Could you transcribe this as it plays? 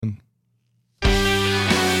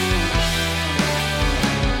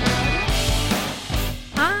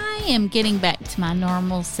am getting back to my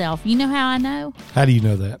normal self. You know how I know? How do you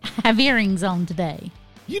know that? I have earrings on today.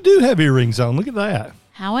 You do have earrings on. Look at that.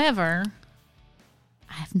 However,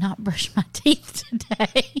 I have not brushed my teeth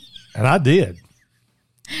today. And I did.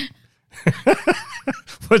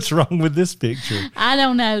 What's wrong with this picture? I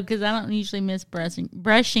don't know, because I don't usually miss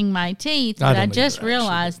brushing my teeth. But I just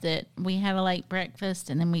realized that we had a late breakfast,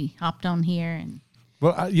 and then we hopped on here. And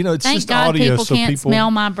well, it's thank just God audio, people so can't people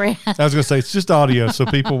smell my breath. I was going to say it's just audio, so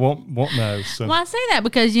people won't know. So. Well, I say that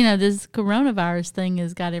because this coronavirus thing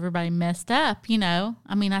has got everybody messed up.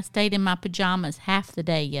 I mean, I stayed in my pajamas half the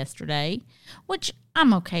day yesterday, which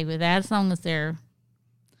I'm okay with that as long as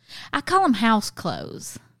I call them house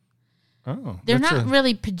clothes. Oh, they're not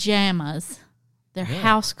really pajamas. They're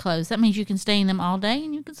house clothes. That means you can stay in them all day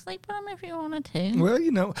and you can sleep in them if you wanted to.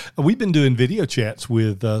 Well, we've been doing video chats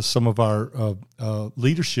with some of our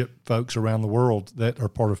leadership folks around the world that are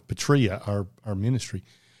part of Patria, our ministry.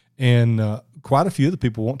 And quite a few of the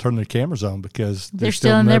people won't turn their cameras on because they're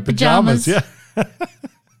still in their pajamas. Yeah.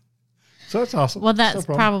 So that's awesome. Well, that's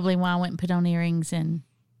probably why I went and put on earrings and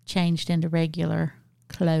changed into regular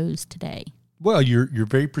clothes today. Well, you're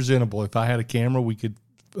very presentable. If I had a camera, we could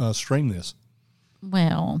stream this.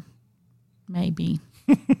 Well, maybe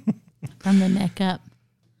from the neck up.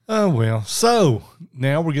 Oh, well. So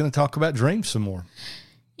now we're going to talk about dreams some more.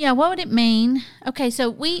 Yeah, what would it mean? Okay,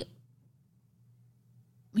 so were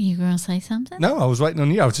you going to say something? No, I was waiting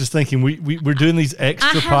on you. I was just thinking we're doing these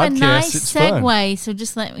extra podcasts. I have a nice it's segue, fun. so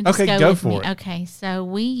just let me go for it. Okay, so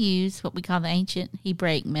we use what we call the ancient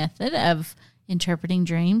Hebraic method of interpreting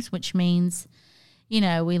dreams, which means,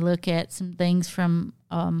 we look at some things from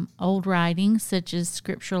old writings, such as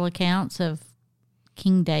scriptural accounts of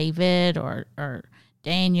King David or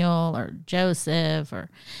Daniel or Joseph,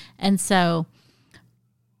 and so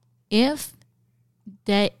if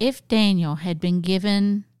Daniel had been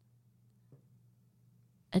given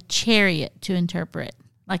a chariot to interpret,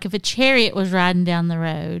 like if a chariot was riding down the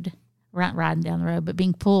road, not riding down the road, but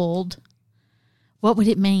being pulled, what would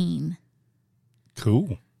it mean?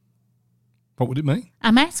 Cool. What would it mean?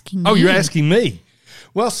 I'm asking you. Oh, you're asking me.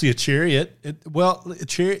 Well, see, a chariot.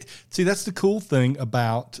 See, that's the cool thing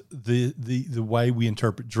about the way we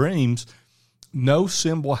interpret dreams. No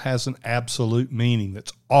symbol has an absolute meaning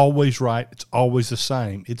that's always right. It's always the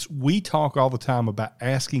same. We talk all the time about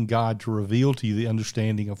asking God to reveal to you the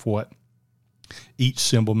understanding of what each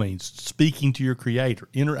symbol means, speaking to your Creator,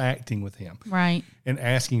 interacting with Him, right, and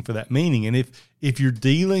asking for that meaning. And if you're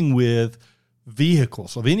dealing with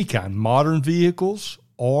vehicles of any kind, modern vehicles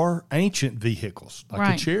or ancient vehicles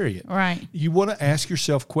like a chariot, right, you want to ask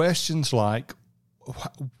yourself questions like,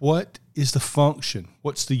 what is the function?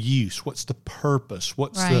 What's the use? What's the purpose?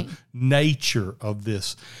 What's the nature of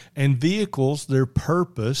this? And vehicles, their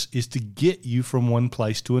purpose is to get you from one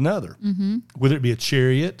place to another, whether it be a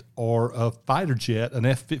chariot or a fighter jet, an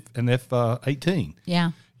F-18.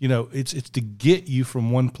 Yeah. It's to get you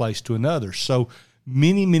from one place to another. So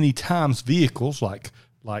many times vehicles like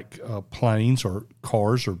planes or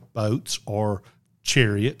cars or boats or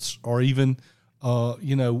chariots or even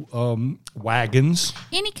wagons.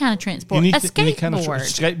 Any kind of transport. A skateboard. Any kind of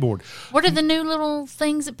skateboard. What are the new little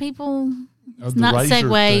things that people, not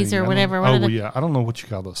segways thing. or whatever. I don't know what you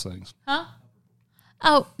call those things. Huh?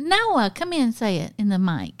 Oh, Noah, come in and say it in the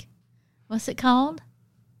mic. What's it called?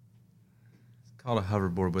 It's called a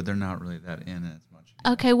hoverboard, but they're not really that in it as much.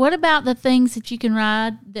 Okay, what about the things that you can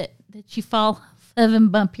ride that you fall off of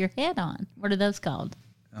and bump your head on? What are those called?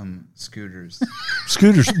 Scooters.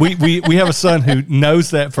 Scooters. We have a son who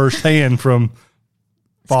knows that firsthand from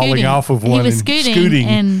falling off of one. He was scooting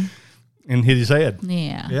and hit his head.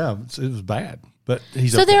 Yeah. Yeah, it was bad. But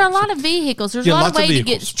he's so there are a lot of vehicles. There's a lot of ways to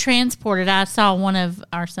get transported. I saw one of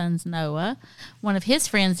our sons, Noah, one of his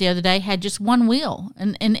friends the other day had just one wheel,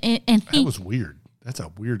 and that was weird. That's a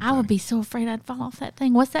weird thing. I would be so afraid I'd fall off that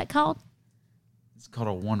thing. What's that called? It's called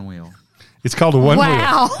a one wheel. It's called a one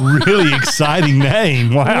wheel. Really exciting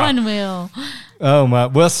name. Wow. One wheel. Oh my.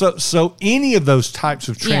 Well, so any of those types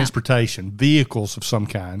of transportation, vehicles of some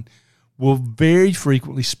kind, will very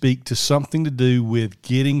frequently speak to something to do with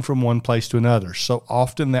getting from one place to another. So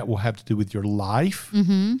often that will have to do with your life,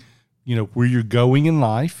 where you're going in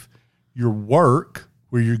life, your work,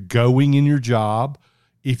 where you're going in your job.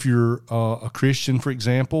 If you're a Christian, for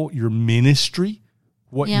example, your ministry,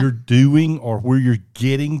 what you're doing or where you're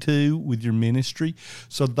getting to with your ministry.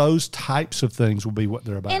 So those types of things will be what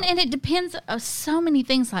they're about. And it depends on so many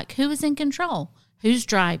things, like who is in control, who's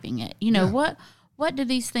driving it. What do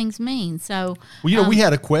these things mean? So, we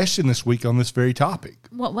had a question this week on this very topic.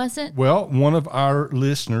 What was it? Well, one of our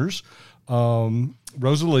listeners,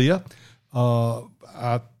 Rosalia,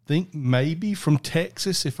 I think maybe from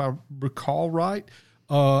Texas, if I recall right,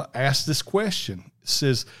 asked this question. It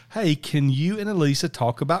says, hey, can you and Elisa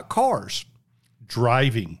talk about cars,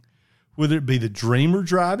 driving, whether it be the dreamer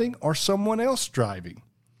driving or someone else driving?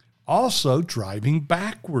 Also, driving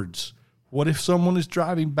backwards. What if someone is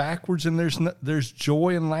driving backwards and there's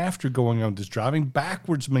joy and laughter going on? Does driving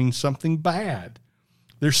backwards mean something bad?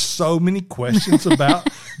 There's so many questions about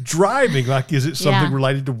driving. Like, is it something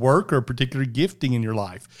related to work or a particular gifting in your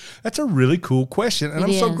life? That's a really cool question. And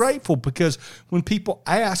I'm so grateful because when people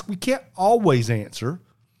ask, we can't always answer.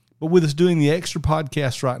 But with us doing the extra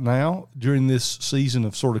podcast right now during this season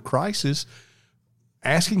of sort of crisis,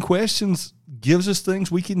 asking questions gives us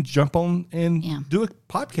things we can jump on and do a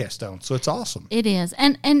podcast on. So it's awesome. It is.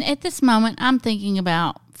 And at this moment, I'm thinking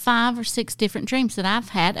about 5 or 6 different dreams that I've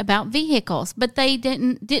had about vehicles, but they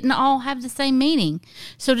didn't all have the same meaning.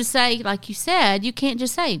 So to say, like you said, you can't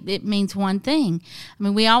just say it means one thing. I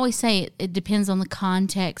mean, we always say it depends on the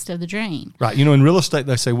context of the dream. Right. You know, in real estate,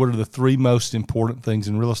 they say, what are the 3 most important things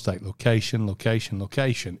in real estate? Location, location,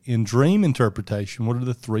 location. In dream interpretation, what are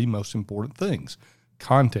the 3 most important things?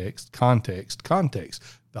 Context, context, context,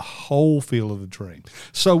 the whole feel of the dream.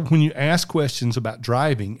 So when you ask questions about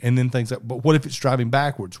driving and then things like, but what if it's driving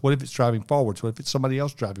backwards? What if it's driving forwards? What if it's somebody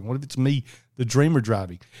else driving? What if it's me, the dreamer,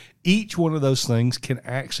 driving? Each one of those things can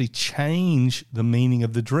actually change the meaning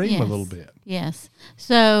of the dream a little bit. Yes.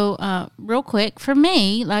 So real quick, for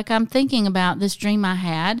me, like I'm thinking about this dream I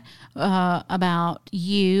had about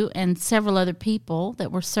you and several other people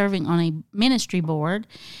that were serving on a ministry board.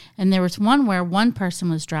 And there was one where one person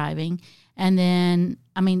was driving. And then,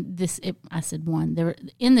 I said one. There were,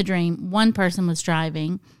 in the dream, one person was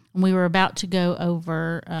driving, and we were about to go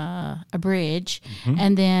over a bridge,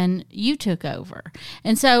 and then you took over.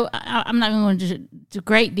 And so I'm not going to go into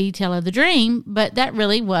great detail of the dream, but that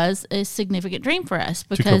really was a significant dream for us.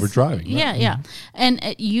 Because, took over driving. Right? Yeah.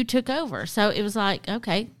 And you took over. So it was like,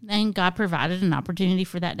 okay, and God provided an opportunity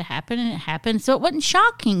for that to happen, and it happened. So it wasn't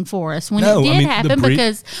shocking for us when it did happen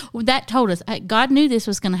because that told us, God knew this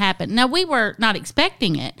was going to happen. Now, we were not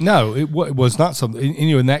expecting it. No, it was not something.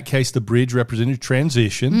 In that case, the bridge represented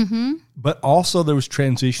transition. But also there was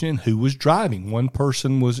transition in who was driving. One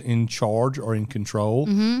person was in charge or in control.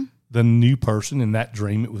 The new person, in that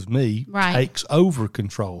dream, it was me, takes over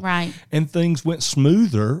control. Right. And things went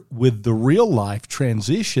smoother with the real life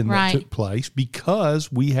transition that took place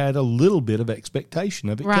because we had a little bit of expectation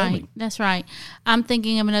of it coming. That's right. I'm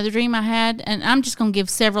thinking of another dream I had, and I'm just going to give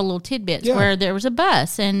several little tidbits where there was a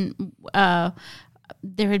bus, and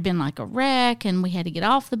there had been like a wreck, and we had to get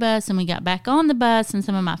off the bus, and we got back on the bus, and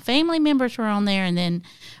some of my family members were on there, and then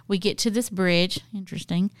we get to this bridge.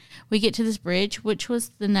 Interesting. We get to this bridge, which was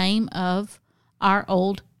the name of our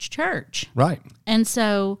old church. Right. And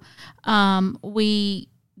so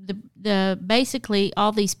basically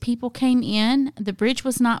all these people came in. The bridge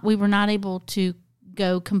was not, we were not able to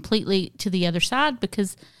go completely to the other side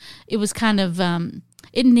because it was kind of,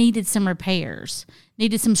 it needed some repairs,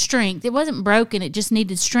 needed some strength. It wasn't broken. It just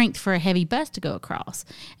needed strength for a heavy bus to go across.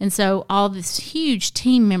 And so all this huge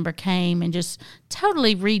team member came and just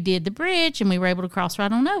totally redid the bridge, and we were able to cross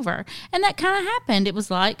right on over. And that kind of happened. It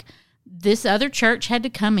was like this other church had to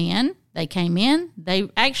come in. They came in. They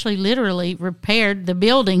actually literally repaired the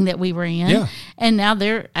building that we were in. Yeah. And now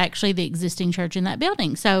they're actually the existing church in that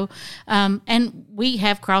building. So, and we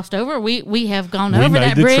have crossed over. We have gone over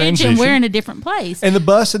that bridge transition. And we're in a different place. And the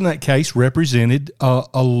bus in that case represented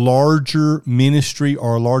a larger ministry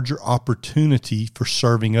or a larger opportunity for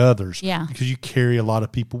serving others. Yeah. Because you carry a lot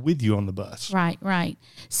of people with you on the bus. Right.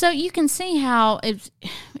 So you can see how it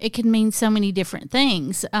can mean so many different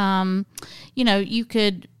things. You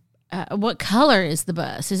could... what color is the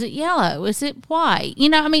bus? Is it yellow? Is it white?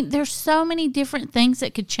 There's so many different things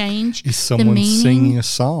that could change. Is someone the meaning. Singing a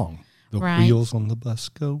song? The wheels on the bus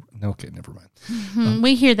go. No, okay, never mind. Mm-hmm.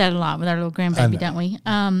 We hear that a lot with our little grandbaby, don't we?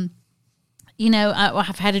 I've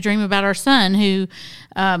had a dream about our son who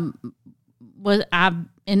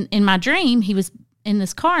in my dream, he was in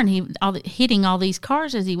this car, and hitting all these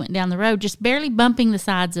cars as he went down the road, just barely bumping the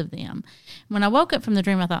sides of them. When I woke up from the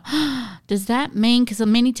dream, I thought, does that mean, because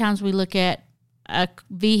many times we look at a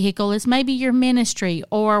vehicle as maybe your ministry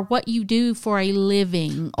or what you do for a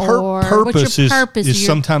living, or purpose what your purpose is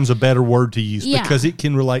sometimes a better word to use because it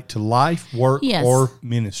can relate to life, work, or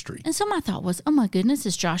ministry. And so my thought was, oh my goodness,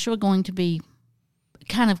 is Joshua going to be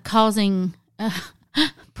kind of causing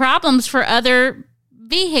problems for other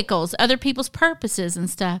vehicles, other people's purposes and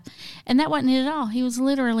stuff. And that wasn't it at all. He was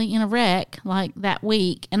literally in a wreck like that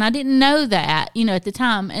week. And I didn't know that, at the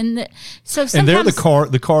time. And so sometimes.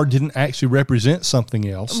 And the car didn't actually represent something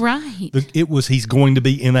else. Right. It was, he's going to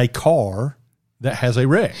be in a car that has a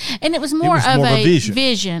wreck. And it was more of a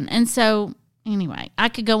vision. And so, anyway, I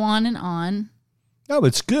could go on and on. No,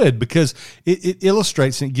 it's good because it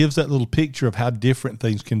illustrates and it gives that little picture of how different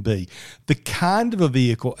things can be. The kind of a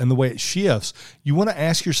vehicle and the way it shifts, you want to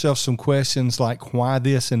ask yourself some questions like, why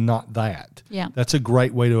this and not that? Yeah. That's a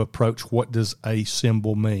great way to approach what does a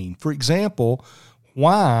symbol mean. For example,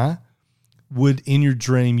 why would in your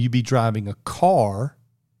dream you be driving a car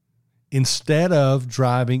instead of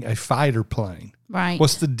driving a fighter plane? Right.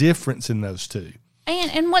 What's the difference in those two?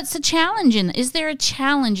 And what's the challenge is there a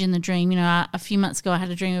challenge in the dream? A few months ago I had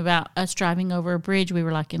a dream about us driving over a bridge. We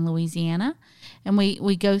were like in Louisiana, and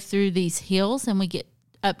we go through these hills and we get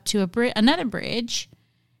up to another bridge,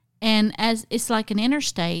 and as it's like an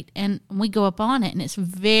interstate, and we go up on it and it's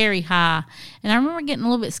very high. And I remember getting a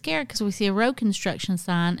little bit scared because we see a road construction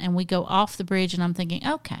sign and we go off the bridge, and I'm thinking,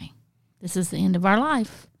 okay, this is the end of our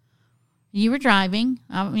life. You were driving,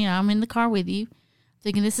 I'm in the car with you,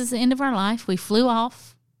 thinking this is the end of our life. We flew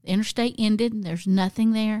off. The interstate ended. And there's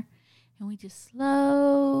nothing there. And we just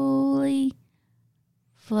slowly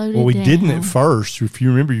floated down. Well, we didn't at first. If you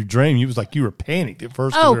remember your dream, it was like you were panicked at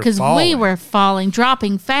first. Oh, because we were falling,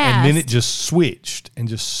 dropping fast. And then it just switched and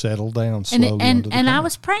just settled down slowly. And I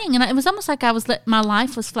was praying. And it was almost like my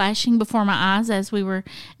life was flashing before my eyes as we were.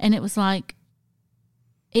 And it was like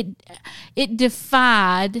it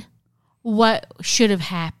defied what should have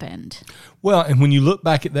happened. Well, and when you look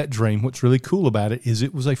back at that dream, what's really cool about it is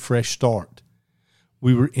it was a fresh start.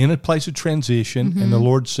 We were in a place of transition, and the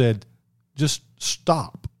Lord said, just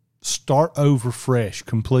start over fresh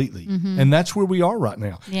completely. And that's where we are right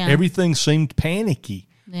now. Yeah. Everything seemed panicky.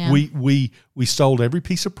 Yeah. We sold every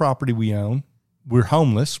piece of property we own. We're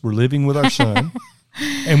homeless. We're living with our son.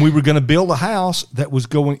 And we were going to build a house that was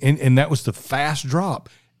going, and that was the fast drop.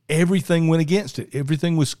 Everything went against it.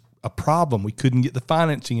 Everything was a problem. We couldn't get the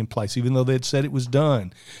financing in place, even though they had said it was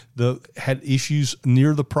done. Had issues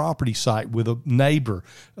near the property site with a neighbor.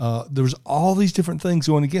 There was all these different things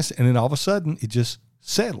going against it. And then all of a sudden, it just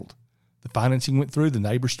settled. The financing went through. The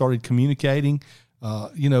neighbors started communicating.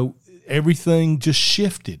 Everything just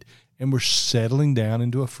shifted. And we're settling down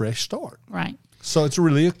into a fresh start. Right. So it's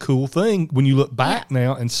really a cool thing when you look back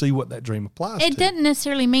now and see what that dream applies to. It doesn't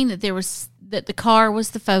necessarily mean that that the car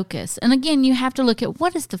was the focus. And again, you have to look at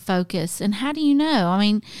what is the focus and how do you know? I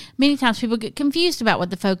mean, many times people get confused about what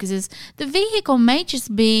the focus is. The vehicle may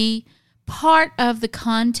just be part of the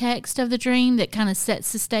context of the dream that kind of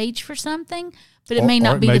sets the stage for something, but it may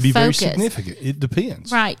not be the focus. It may be very significant. It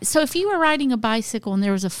depends. Right. So if you were riding a bicycle and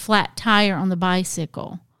there was a flat tire on the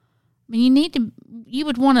bicycle, I mean, you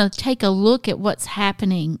would want to take a look at what's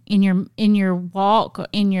happening in your walk,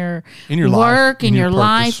 in your work, in your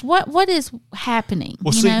life. What is happening?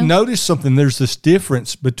 Well, notice something. There's this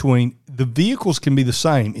difference between the vehicles can be the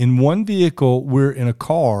same. In one vehicle, we're in a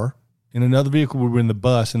car. In another vehicle, we were in the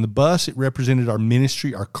bus. In the bus, it represented our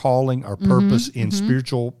ministry, our calling, our purpose in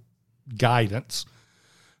spiritual guidance.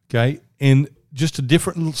 Okay, and just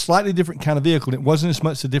a slightly different kind of vehicle. It wasn't as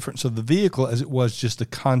much the difference of the vehicle as it was just the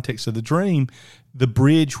context of the dream. The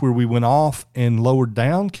bridge where we went off and lowered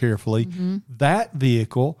down carefully, that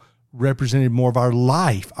vehicle represented more of our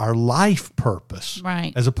life purpose,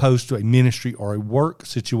 right, as opposed to a ministry or a work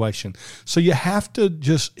situation. So you have to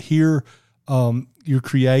just hear your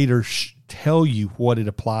Creator tell you what it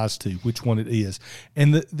applies to, which one it is.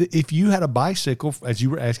 And if you had a bicycle, as you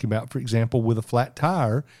were asking about, for example, with a flat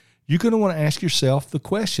tire, you're going to want to ask yourself the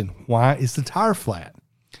question, why is the tire flat?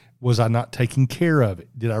 Was I not taking care of it?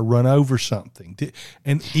 Did I run over something? Did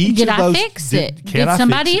I fix it? Did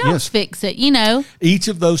somebody else fix it? Each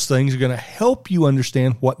of those things are going to help you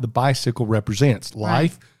understand what the bicycle represents.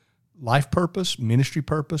 Life purpose, ministry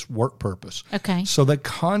purpose, work purpose. Okay. So the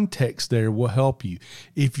context there will help you.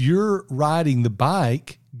 If you're riding the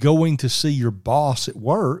bike, going to see your boss at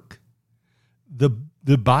work,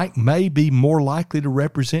 the bike may be more likely to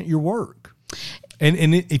represent your work.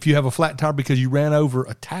 And if you have a flat tire because you ran over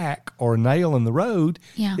a tack or a nail in the road,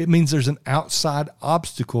 it means there's an outside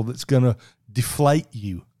obstacle that's going to deflate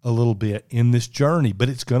you a little bit in this journey, but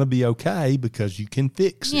it's going to be okay because you can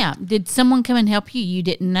fix it. Yeah. Did someone come and help you? You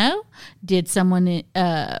didn't know? Did someone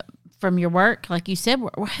from your work, like you said,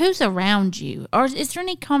 who's around you? Or is there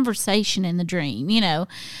any conversation in the dream?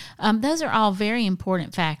 Those are all very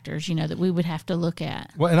important factors, that we would have to look at.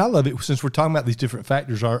 Well, and I love it since we're talking about these different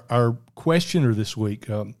factors. Our questioner this week,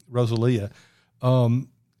 Rosalia,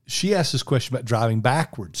 she asked this question about driving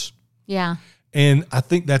backwards. Yeah. And I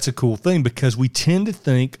think that's a cool thing because we tend to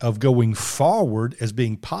think of going forward as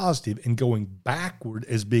being positive and going backward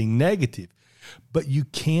as being negative. But you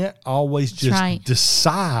can't always just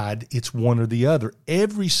decide it's one or the other.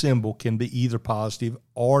 Every symbol can be either positive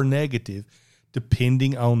or negative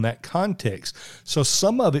depending on that context. So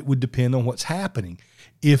some of it would depend on what's happening.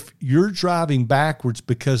 If you're driving backwards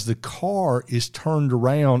because the car is turned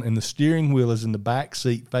around and the steering wheel is in the back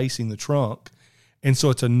seat facing the trunk, and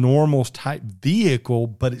so it's a normal type vehicle,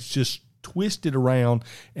 but it's just twisted around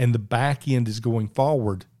and the back end is going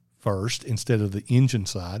forward first instead of the engine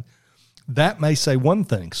side, that may say one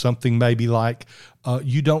thing. Something may be like,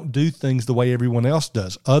 you don't do things the way everyone else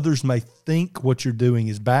does. Others may think what you're doing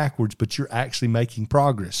is backwards, but you're actually making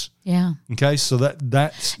progress. Yeah. Okay, so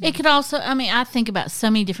that's... It could also, I think about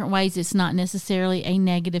so many different ways it's not necessarily a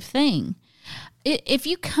negative thing. If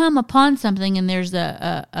you come upon something and there's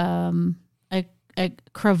a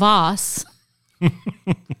crevasse,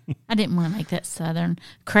 I didn't want to make that Southern,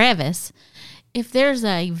 crevice. If there's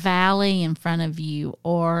a valley in front of you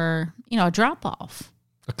or, a drop-off.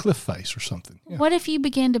 A cliff face or something. Yeah. What if you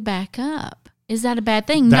begin to back up? Is that a bad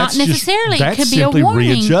thing? Not necessarily. It could be a warning.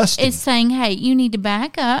 Readjusting. It's saying, hey, you need to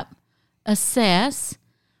back up, assess.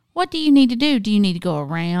 What do you need to do? Do you need to go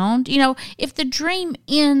around? If the dream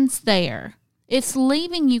ends there, it's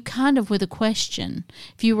leaving you kind of with a question.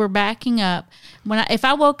 If you were backing up, if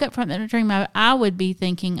I woke up from the dream, I would be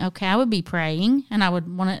thinking, okay, I would be praying, and I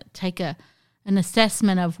would want to take an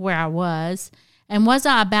assessment of where I was. And was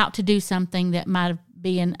I about to do something that might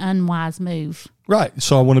be an unwise move? Right.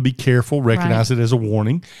 So I want to be careful, recognize it as a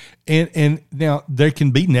warning. And now there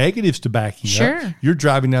can be negatives to backing up. Sure. You're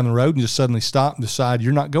driving down the road and just suddenly stop and decide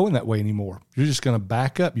you're not going that way anymore. You're just going to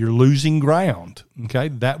back up. You're losing ground. Okay.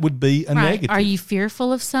 That would be a negative. Are you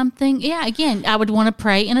fearful of something? Yeah. Again, I would want to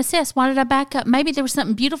pray and assess. Why did I back up? Maybe there was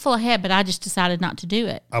something beautiful ahead, but I just decided not to do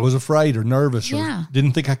it. I was afraid or nervous or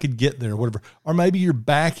didn't think I could get there or whatever. Or maybe you're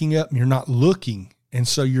backing up and you're not looking. And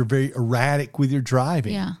so you're very erratic with your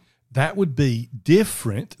driving. Yeah. That would be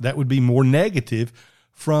different. That would be more negative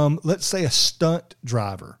from, let's say, a stunt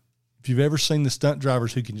driver. If you've ever seen the stunt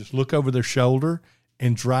drivers who can just look over their shoulder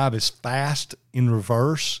and drive as fast in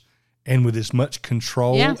reverse and with as much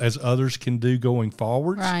control as others can do going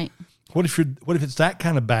forwards. Right. What if it's that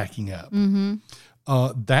kind of backing up?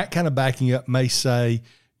 Mm-hmm. That kind of backing up may say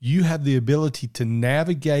you have the ability to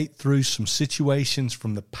navigate through some situations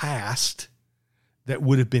from the past that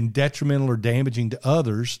would have been detrimental or damaging to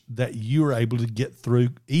others that you are able to get through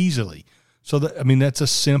easily. So that's a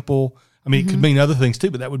simple, it could mean other things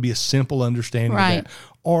too, but that would be a simple understanding of that.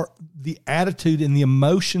 Or the attitude and the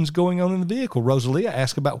emotions going on in the vehicle. Rosalia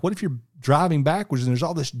asked about what if you're driving backwards and there's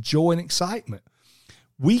all this joy and excitement?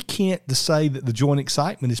 We can't say that the joy and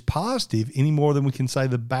excitement is positive any more than we can say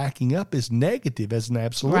the backing up is negative as an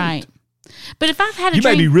absolute. Right. But if I've had you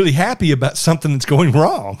may be really happy about something that's going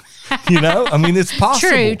wrong, it's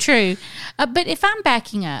possible. True. But if I'm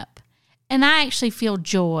backing up and I actually feel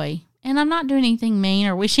joy and I'm not doing anything mean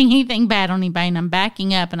or wishing anything bad on anybody and I'm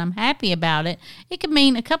backing up and I'm happy about it, it could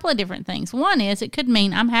mean a couple of different things. One is it could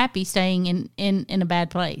mean I'm happy staying in a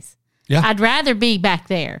bad place. Yeah. I'd rather be back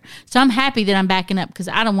there. So I'm happy that I'm backing up because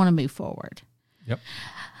I don't want to move forward. Yep.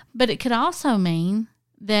 But it could also mean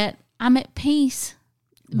that I'm at peace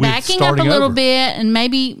backing up a little bit and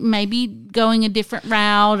maybe going a different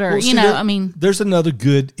route or, There's another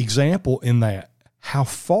good example in that. How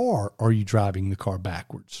far are you driving the car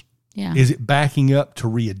backwards? Yeah. Is it backing up to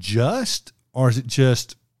readjust or is it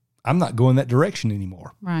just, I'm not going that direction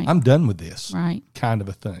anymore? Right. I'm done with this. Right. Kind of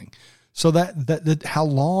a thing. So that how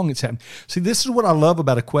long it's happening. See, this is what I love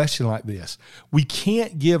about a question like this. We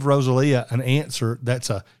can't give Rosalia an answer that's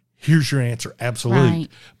here's your answer, absolute. Right.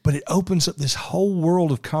 But it opens up this whole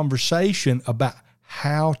world of conversation about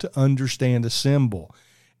how to understand a symbol.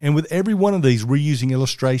 And with every one of these, we're using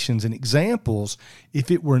illustrations and examples.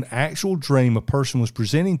 If it were an actual dream a person was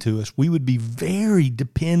presenting to us, we would be very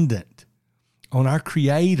dependent on our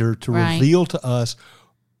Creator to reveal to us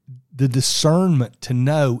the discernment to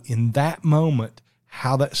know in that moment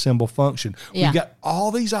how that symbol functioned. Yeah. We've got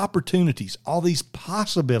all these opportunities, all these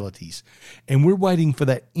possibilities, and we're waiting for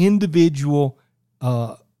that individual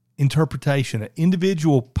interpretation, an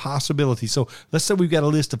individual possibility. So let's say we've got a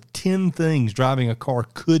list of 10 things driving a car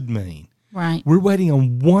could mean. Right. We're waiting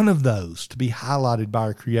on one of those to be highlighted by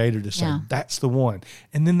our Creator to say, that's the one.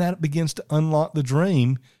 And then that begins to unlock the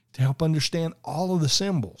dream to help understand all of the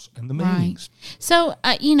symbols and the meanings. Right. So,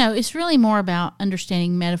 it's really more about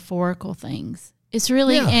understanding metaphorical things. It's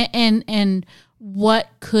really, and what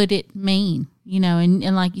could it mean?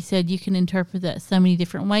 and like you said, you can interpret that so many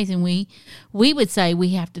different ways. And we would say we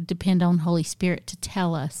have to depend on Holy Spirit to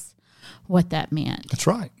tell us what that meant. That's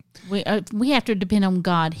right. We have to depend on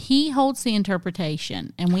God. He holds the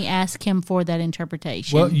interpretation, and we ask Him for that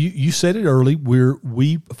interpretation. Well, you said it early.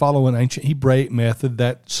 We follow an ancient Hebraic method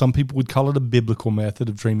that some people would call it a biblical method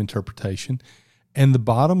of dream interpretation. And the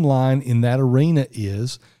bottom line in that arena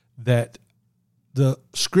is that the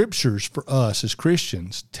Scriptures for us as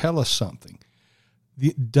Christians tell us something.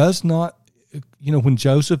 It does not, when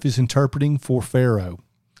Joseph is interpreting for Pharaoh,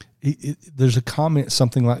 there's a comment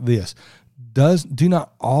something like this: do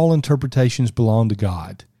not all interpretations belong to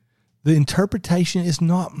God? The interpretation is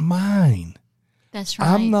not mine. That's right.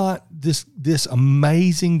 I'm not this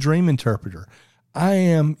amazing dream interpreter. I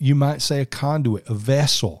am, you might say, a conduit, a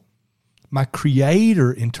vessel. My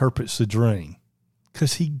Creator interprets the dream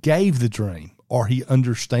because He gave the dream, or He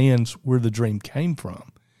understands where the dream came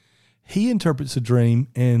from. He interprets the dream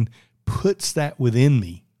and puts that within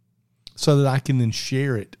me so that I can then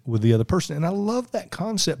share it with the other person. And I love that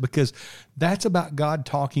concept because that's about God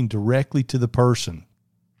talking directly to the person.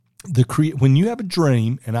 When you have a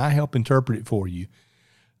dream and I help interpret it for you,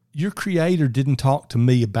 your Creator didn't talk to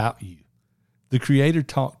me about you. The Creator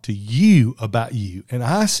talked to you about you, and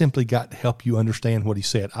I simply got to help you understand what He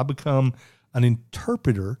said. I become an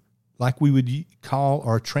interpreter, like we would call,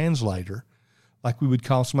 or a translator, like we would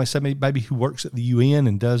call somebody maybe who works at the UN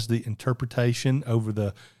and does the interpretation over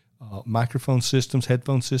the microphone systems,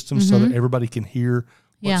 headphone systems, so that everybody can hear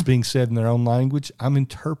what's being said in their own language. I'm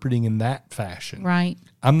interpreting in that fashion. Right.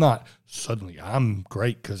 I'm not I'm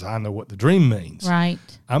great because I know what the dream means. Right.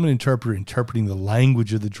 I'm an interpreter interpreting the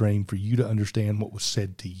language of the dream for you to understand what was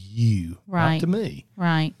said to you, not to me.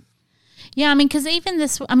 Right. Yeah, because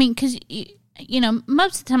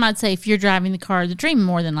most of the time I'd say if you're driving the car, the dream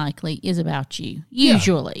more than likely is about you.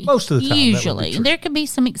 Usually. Most of the time. Usually. There could be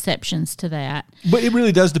some exceptions to that. But it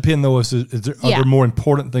really does depend, though, are there more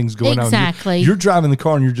important things going on? Exactly. You're driving the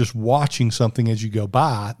car and you're just watching something as you go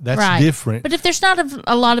by. That's different. But if there's not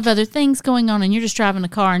a lot of other things going on and you're just driving a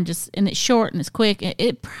car and it's short and it's quick,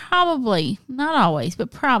 it probably, not always,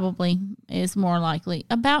 but probably is more likely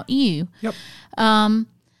about you. Yep.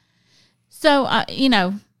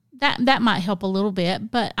 That might help a little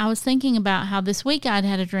bit, but I was thinking about how this week I'd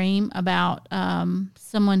had a dream about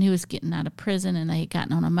someone who was getting out of prison, and they had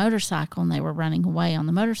gotten on a motorcycle and they were running away on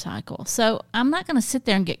the motorcycle. So I'm not going to sit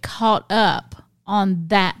there and get caught up on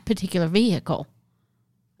that particular vehicle.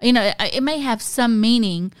 It may have some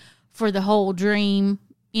meaning for the whole dream,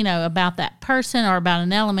 about that person or about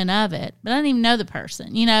an element of it, but I don't even know the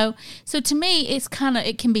person, So to me,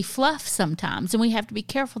 it can be fluff sometimes, and we have to be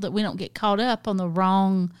careful that we don't get caught up on the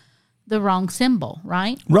wrong symbol,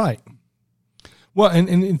 right? Right. Well,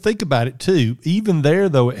 and think about it too. Even there,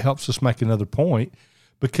 though, it helps us make another point,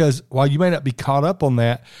 because while you may not be caught up on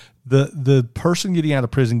that, the person getting out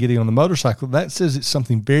of prison, getting on the motorcycle, that says it's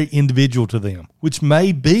something very individual to them, which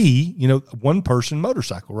may be, one person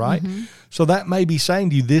motorcycle, right? Mm-hmm. So that may be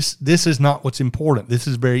saying to you, this is not what's important. This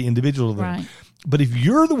is very individual to them. Right. But if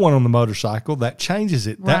you're the one on the motorcycle, that changes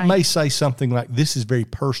it. Right. That may say something like, this is very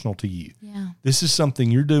personal to you. Yeah. This is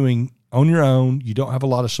something you're doing on your own. You don't have a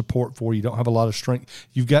lot of support for. You don't have a lot of strength.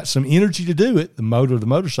 You've got some energy to do it, the motor of the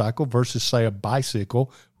motorcycle, versus, say, a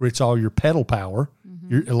bicycle where it's all your pedal power,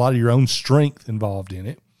 a lot of your own strength involved in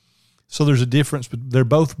it. So there's a difference, but they're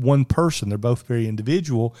both one person. They're both very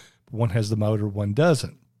individual. But one has the motor, one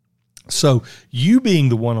doesn't. So you being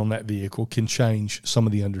the one on that vehicle can change some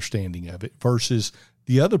of the understanding of it versus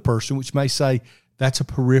the other person, which may say that's a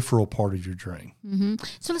peripheral part of your dream. Mm-hmm.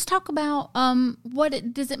 So let's talk about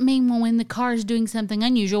does it mean when the car is doing something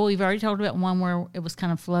unusual. We've already talked about one where it was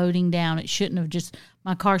kind of floating down.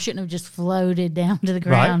 My car shouldn't have just floated down to the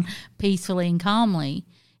ground peacefully and calmly.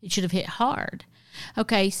 It should have hit hard.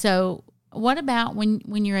 Okay, so what about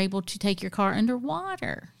when you're able to take your car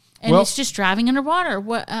underwater? And it's just driving underwater.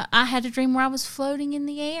 I had a dream where I was floating in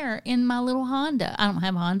the air in my little Honda. I don't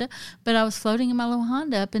have a Honda, but I was floating in my little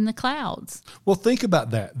Honda up in the clouds. Well, think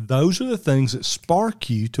about that. Those are the things that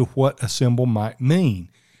spark you to what a symbol might mean.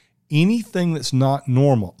 Anything that's not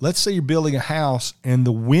normal. Let's say you're building a house and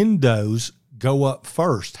the windows go up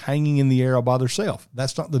first, hanging in the air all by themselves.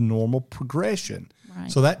 That's not the normal progression.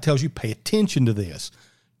 Right. So that tells you pay attention to this.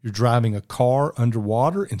 You're driving a car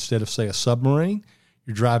underwater instead of, say, a submarine.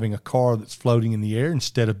 You're driving a car that's floating in the air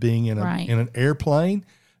instead of being in an airplane.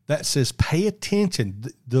 That says pay attention.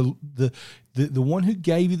 The one who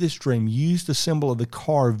gave you this dream used the symbol of the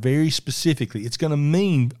car very specifically. It's going to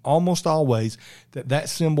mean almost always that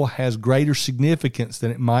symbol has greater significance than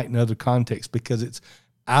it might in other contexts because it's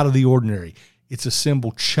out of the ordinary. It's a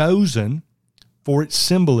symbol chosen for its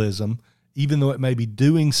symbolism, even though it may be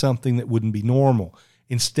doing something that wouldn't be normal.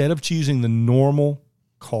 Instead of choosing the normal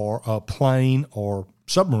car, plane, or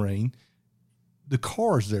submarine, the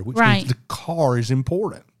car is there, which means the car is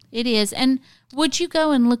important. It is. And would you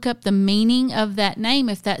go and look up the meaning of that name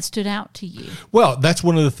if that stood out to you? Well, that's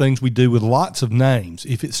one of the things we do with lots of names.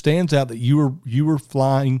 If it stands out that you were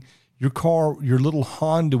flying, your car, your little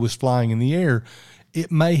Honda was flying in the air,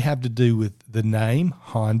 it may have to do with the name,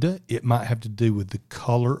 Honda. It might have to do with the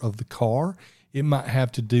color of the car. It might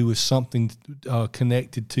have to do with something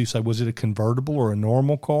connected to, say, was it a convertible or a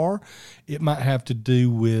normal car? It might have to do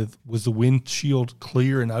with, was the windshield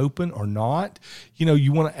clear and open or not? You know,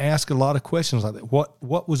 you want to ask a lot of questions like that.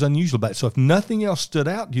 What was unusual about it? So if nothing else stood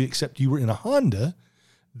out to you except you were in a Honda,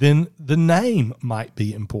 then the name might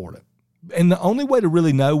be important. And the only way to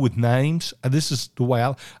really know with names, this is the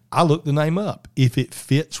way I look the name up. If it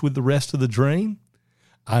fits with the rest of the dream,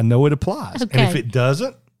 I know it applies. Okay. And if it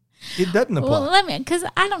doesn't, it doesn't apply. Well, because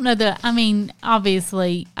I don't know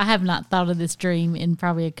obviously, I have not thought of this dream in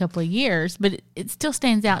probably a couple of years, but it still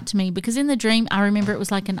stands out to me because in the dream, I remember it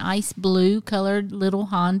was like an ice blue colored little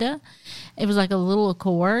Honda. It was like a little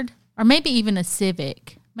Accord or maybe even a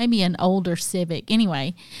Civic. Maybe an older Civic.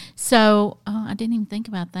 Anyway, so I didn't even think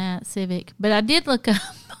about that Civic, but I did look up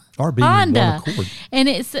Honda, and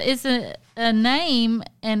it's a name,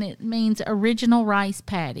 and it means original rice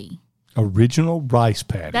paddy. Original rice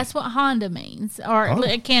paddy. That's what Honda means, or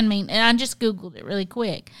it can mean. And I just Googled it really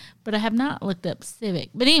quick, but I have not looked up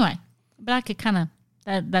Civic. But anyway, I could kind of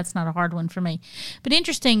that's not a hard one for me. But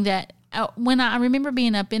interesting that. When I remember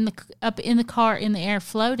being up in the car in the air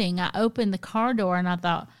floating, I opened the car door and I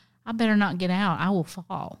thought, I better not get out. I will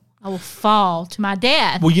fall. I will fall to my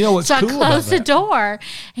death. Well, you know what's so cool I about closed the that? door,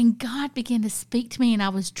 and God began to speak to me, and I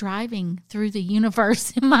was driving through the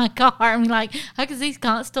universe in my car. I'm like, I could see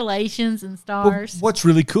constellations and stars. Well, what's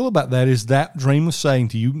really cool about that is that dream was saying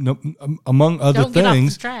to you, among other Don't get off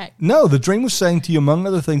things. the track. No, the dream was saying to you, among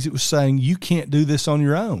other things, it was saying you can't do this on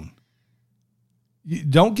your own.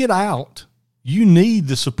 Don't get out. You need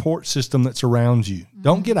the support system that's around you. Mm-hmm.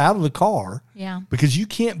 Don't get out of the car because you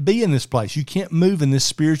can't be in this place. You can't move in this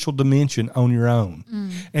spiritual dimension on your own.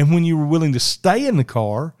 Mm. And when you were willing to stay in the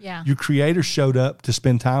car, your Creator showed up to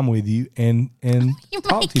spend time with you and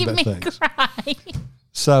talk to you about things. Cry.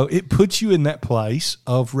 So it puts you in that place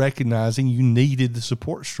of recognizing you needed the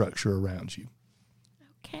support structure around you.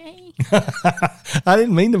 Okay. I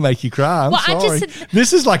didn't mean to make you cry. I'm sorry.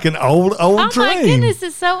 This is like an old dream. Oh my goodness,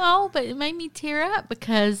 it's so old, but it made me tear up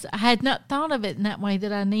because I had not thought of it in that way,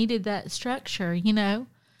 that I needed that structure, you know?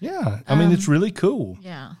 Yeah. I mean, it's really cool.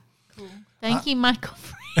 Yeah. Cool. Thank you, Michael.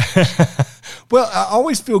 Well, I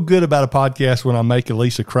always feel good about a podcast when I make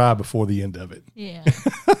Elisa cry before the end of it. Yeah.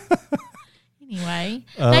 Anyway,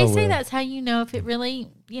 they say that's how you know if it really,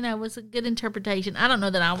 was a good interpretation. I don't know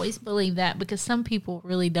that I always believe that because some people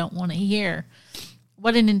really don't want to hear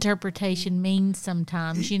what an interpretation means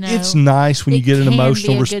sometimes, It's nice when you get an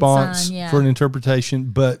emotional response sign, for an interpretation,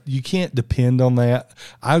 but you can't depend on that.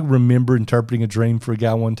 I remember interpreting a dream for a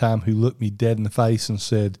guy one time who looked me dead in the face and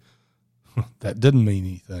said, that didn't mean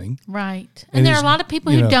anything. Right. And there are a lot of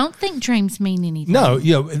people who don't think dreams mean anything. No,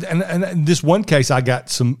 and in this one case, I got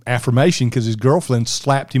some affirmation because his girlfriend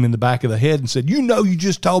slapped him in the back of the head and said, you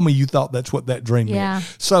just told me you thought that's what that dream meant.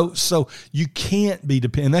 So you can't be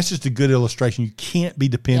dependent. That's just a good illustration. You can't be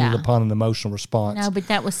dependent upon an emotional response. No, but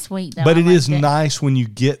that was sweet, though. But it is nice when you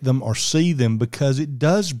get them or see them because it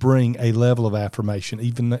does bring a level of affirmation,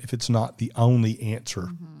 even if it's not the only answer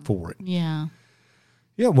for it. Yeah.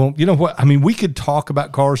 Yeah, well, you know what? I mean, we could talk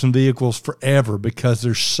about cars and vehicles forever because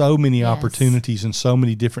there's so many opportunities and so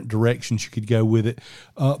many different directions you could go with it.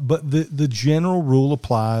 But the general rule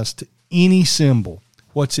applies to any symbol.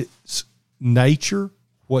 What's its nature?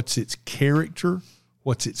 What's its character?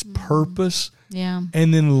 What's its purpose? Yeah.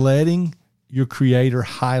 And then letting your Creator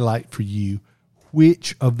highlight for you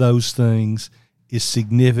which of those things is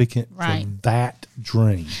significant for that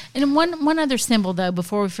dream. And one other symbol, though,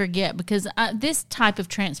 before we forget, because this type of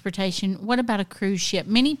transportation, what about a cruise ship?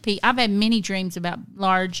 I've had many dreams about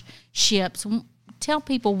large ships. Tell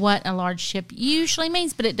people what a large ship usually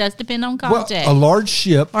means, but it does depend on context. Well, a large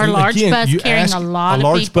ship. Or a large bus carrying a lot of people.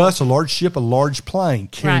 A large bus, a large ship, a large plane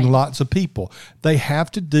carrying lots of people. They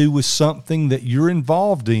have to do with something that you're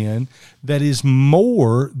involved in that is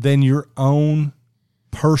more than your own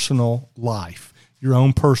personal life. Your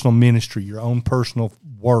own personal ministry, your own personal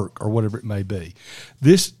work, or whatever it may be.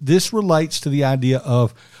 This relates to the idea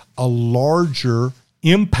of a larger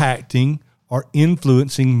impacting or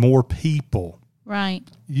influencing more people. Right.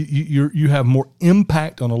 You have more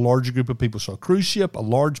impact on a larger group of people. So a cruise ship, a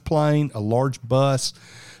large plane, a large bus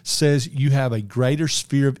says you have a greater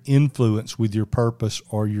sphere of influence with your purpose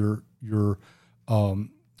or your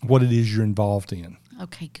what it is you're involved in.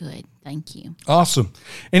 Okay, good. Thank you. Awesome.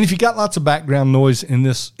 And if you got lots of background noise in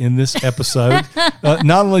this episode,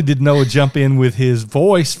 not only did Noah jump in with his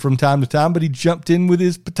voice from time to time, but he jumped in with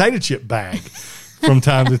his potato chip bag from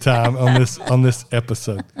time to time on this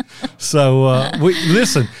episode. So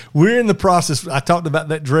we're in the process. I talked about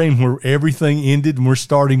that dream where everything ended and we're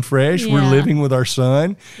starting fresh. Yeah. We're living with our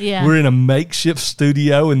son. Yeah. We're in a makeshift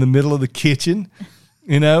studio in the middle of the kitchen.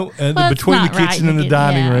 Between the kitchen and the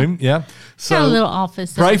dining room. Yeah. So got a little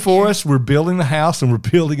office. Pray for us. We're building the house and we're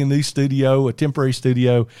building a new studio, a temporary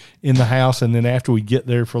studio in the house. And then after we get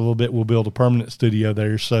there for a little bit, we'll build a permanent studio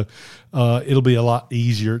there. So it'll be a lot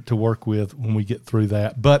easier to work with when we get through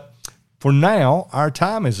that. But for now, our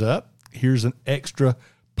time is up. Here's an extra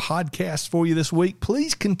podcast for you this week.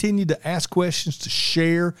 Please continue to ask questions, to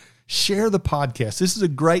share the podcast. This is a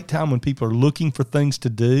great time when people are looking for things to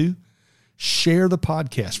do. Share the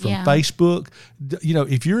podcast from Facebook.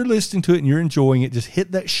 If you're listening to it and you're enjoying it, just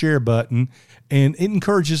hit that share button. And it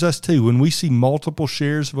encourages us too. When we see multiple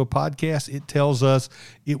shares of a podcast, it tells us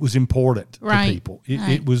it was important to people.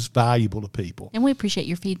 It was valuable to people. And we appreciate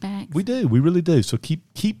your feedback. We do. We really do. So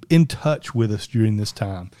keep in touch with us during this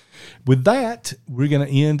time. With that, we're going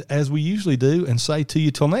to end as we usually do and say to you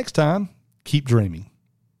till next time, keep dreaming.